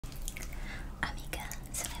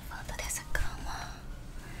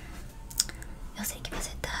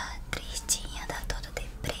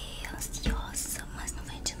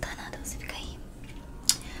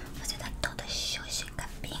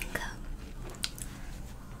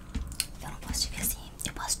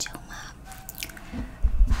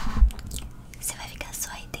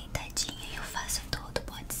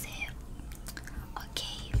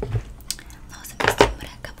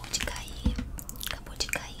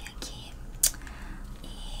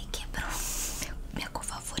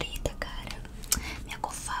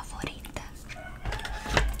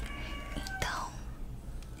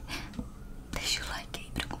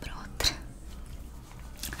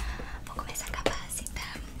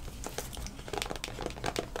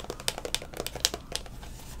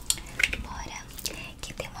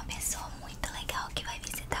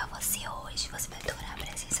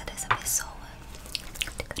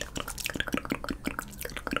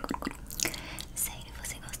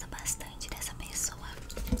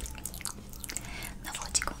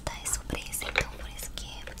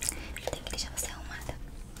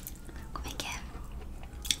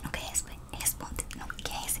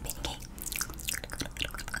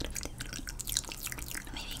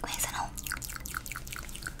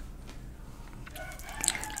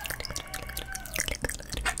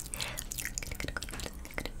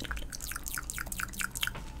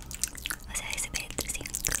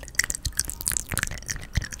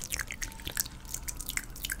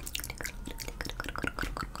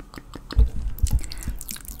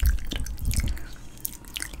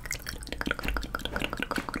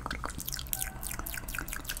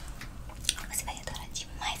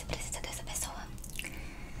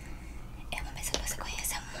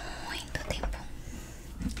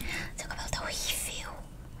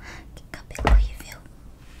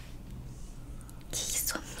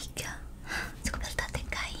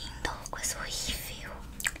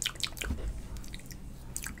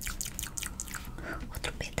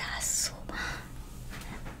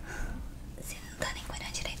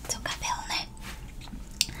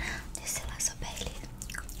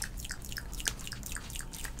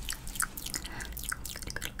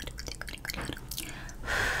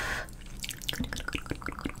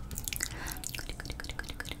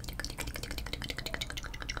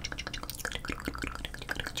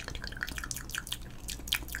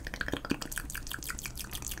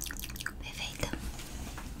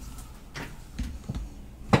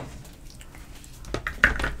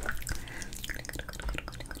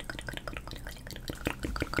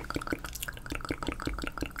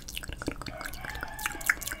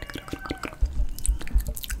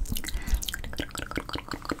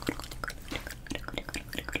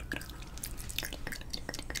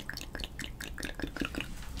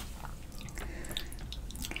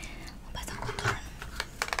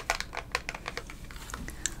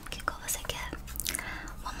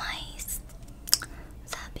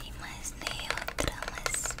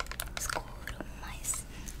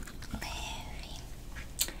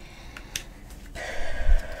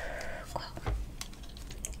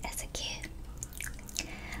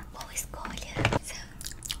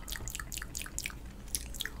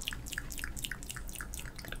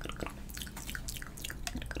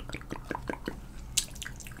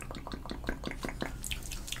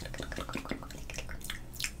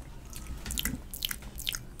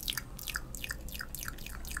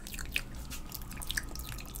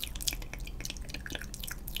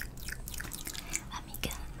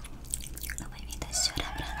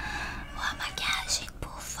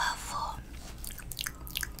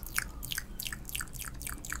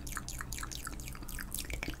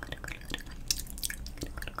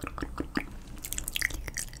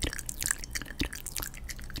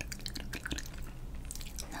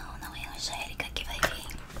Angélica que vai vir.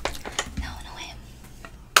 Não, não é.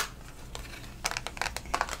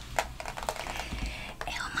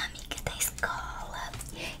 É uma amiga da escola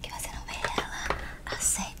que você não vê ela há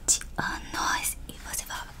 7 anos e você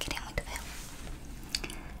vai querer muito ver.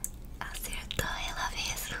 Acertou ela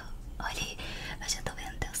mesmo. Olha, eu já tô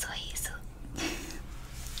vendo teu sorriso.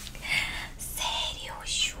 Sério,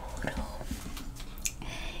 juro.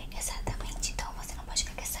 Exatamente, então você não pode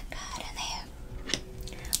ficar com essa cara, né?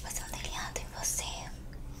 Você não tem alinhado em você.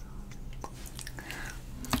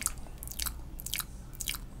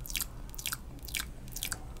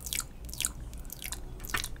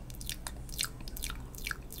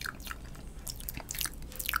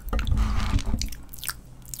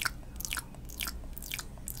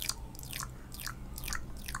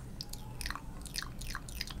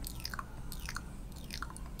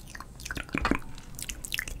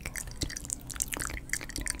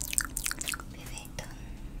 Perfeito.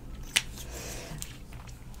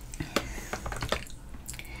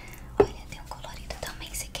 Olha, tem um colorido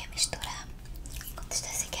também. Você quer misturar? Quantos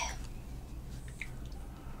você quer?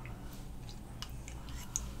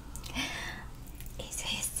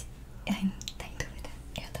 Esse. Ai, não tá em dúvida.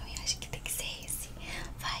 Eu também acho que tem que ser esse.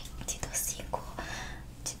 Vai, te dou 5.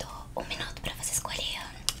 Te dou 1 minuto pra você escolher.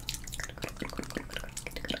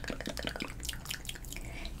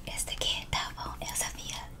 Esse daqui, tá bom, eu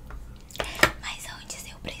sabia. Mas antes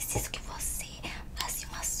eu preciso que você faça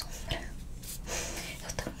uma sombra.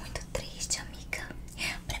 Eu tô muito triste, amiga.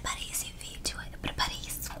 Preparei esse vídeo, eu preparei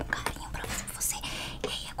isso com carinho pra você. E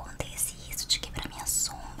aí acontece isso de quebrar minha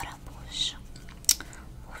sombra. Poxa,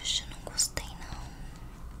 não gostei.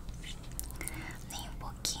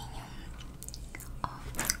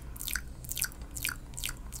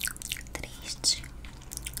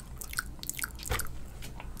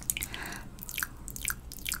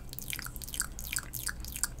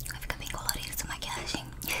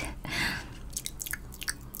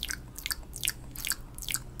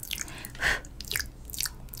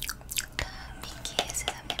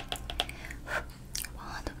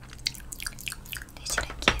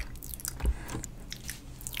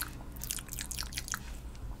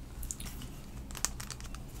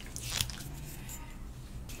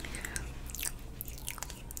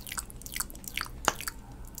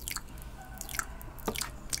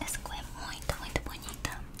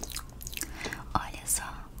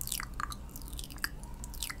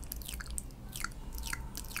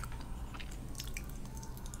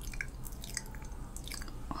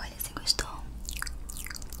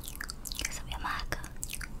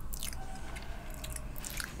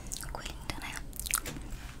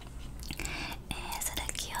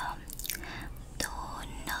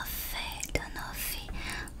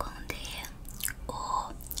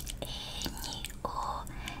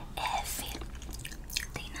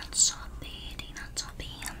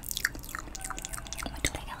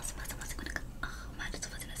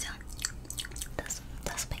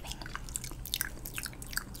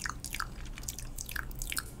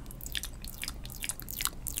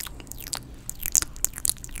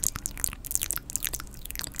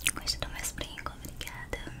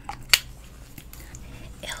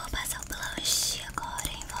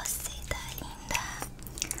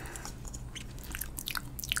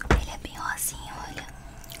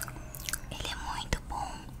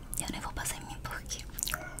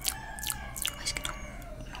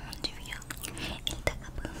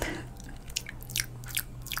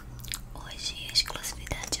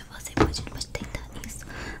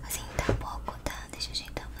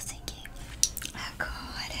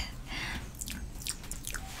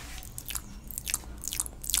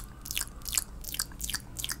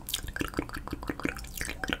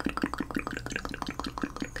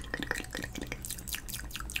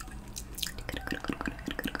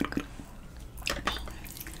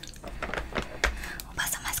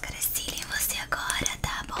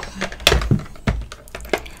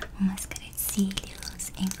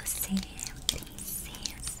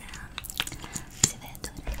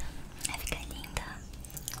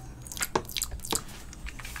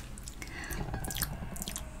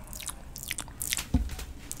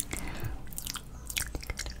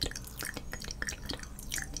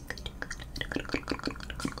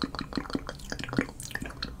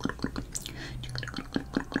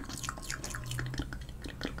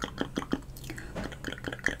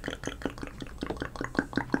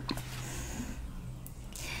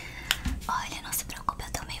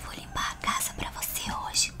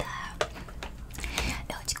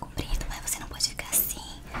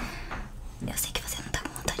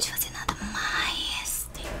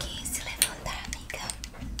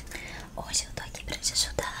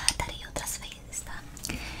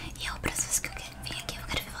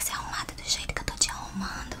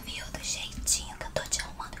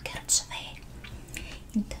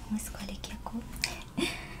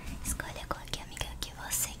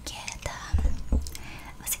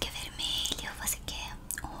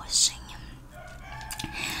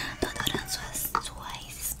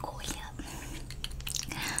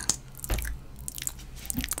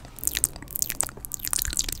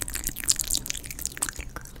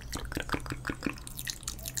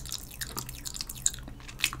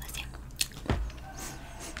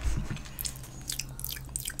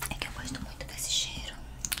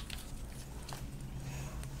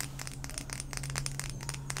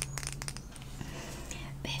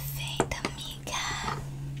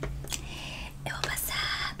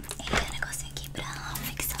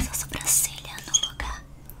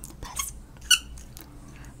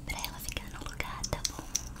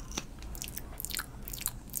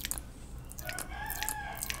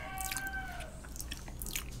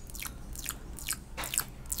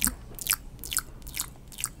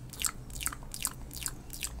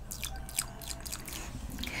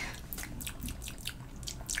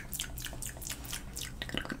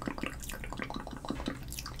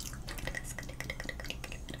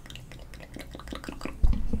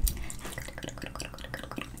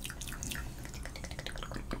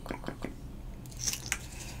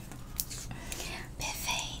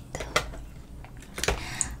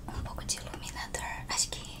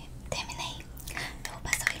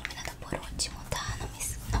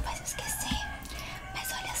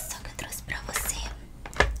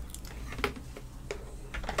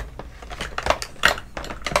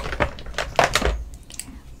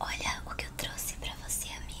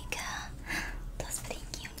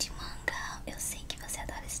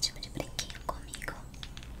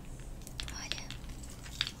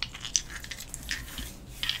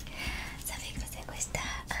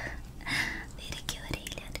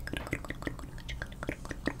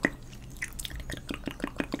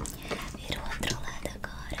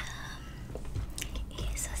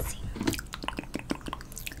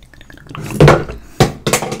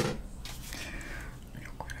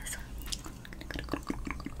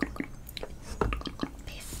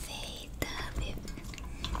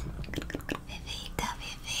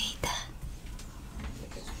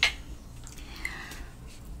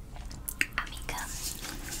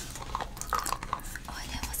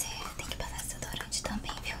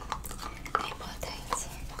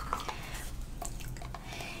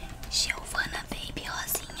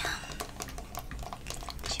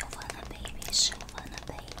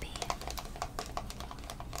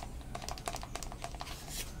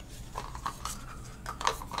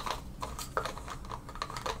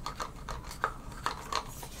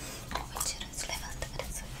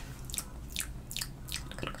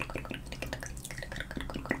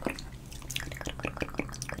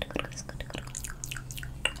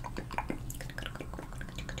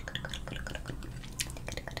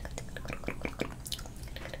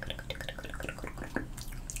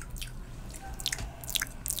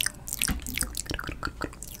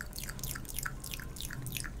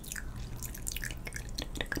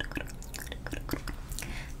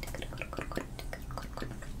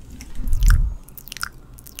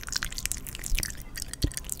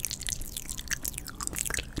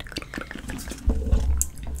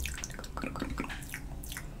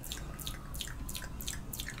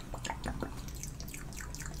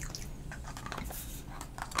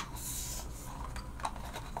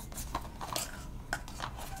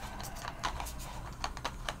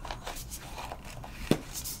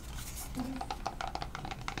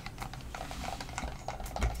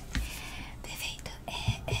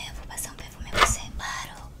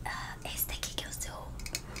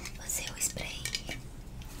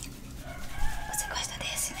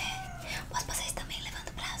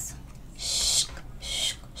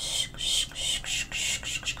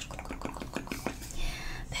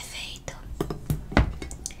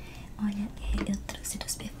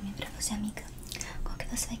 doce, amiga? Qual que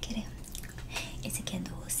você vai querer? Esse aqui é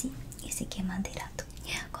doce, esse aqui é madeirado.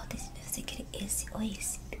 Qual desse você quer? Esse ou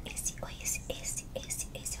esse? Esse ou esse? Esse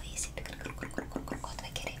ou esse? Qual tu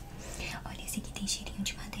vai querer? Olha, esse aqui tem cheirinho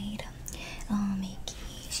de madeira. Meio que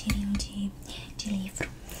cheirinho de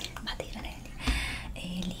livro. Madeira, né?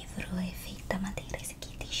 Livro é feito da madeira. Esse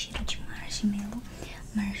aqui tem cheiro de marshmallow.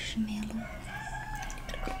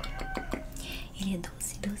 Ele é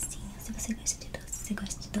doce, docinho. Se você gosta de doce, você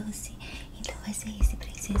gosta de doce, então vai ser esse,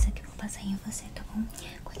 princesa, que eu vou passar em você, tá bom?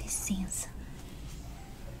 Com licença.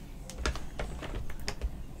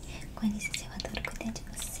 Com licença, eu adoro cuidar de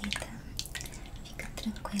você, tá? Fica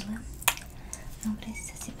tranquila. Não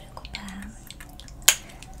precisa se preocupar.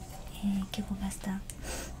 Que eu vou gastar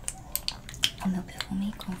o meu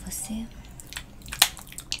perfume com você.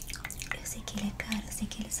 Eu sei que ele é caro, eu sei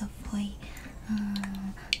que ele só foi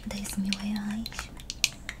 10 mil reais.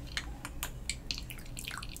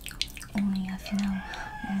 Afinal,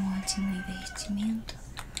 um ótimo investimento.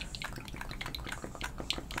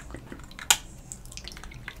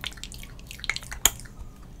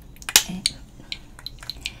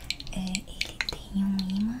 Ele tem um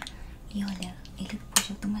imã e olha, ele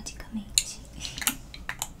puxa automaticamente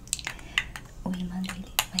o imã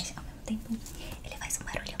dele, mas ao mesmo tempo ele faz um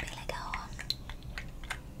barulho bem legal, ó.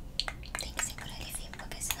 Tem que segurar ele firme,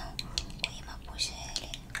 porque senão o imã puxa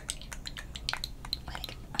ele. Olha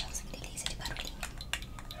que, nossa, que delícia de barulhinho.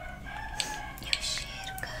 E o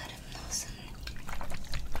cheiro, cara, nossa.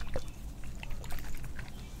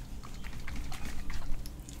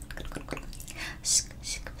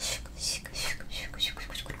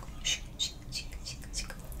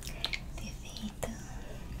 Perfeita.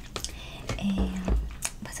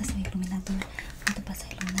 Passa seu iluminador. Vou passar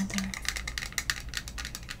o iluminador.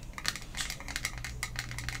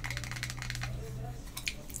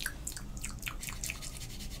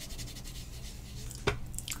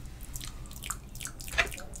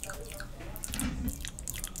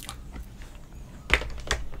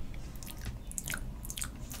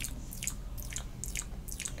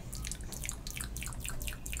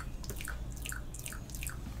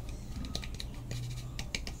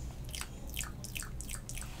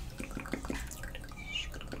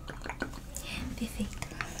 Perfeito.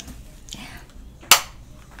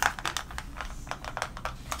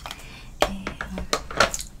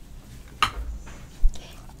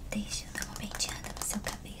 Deixa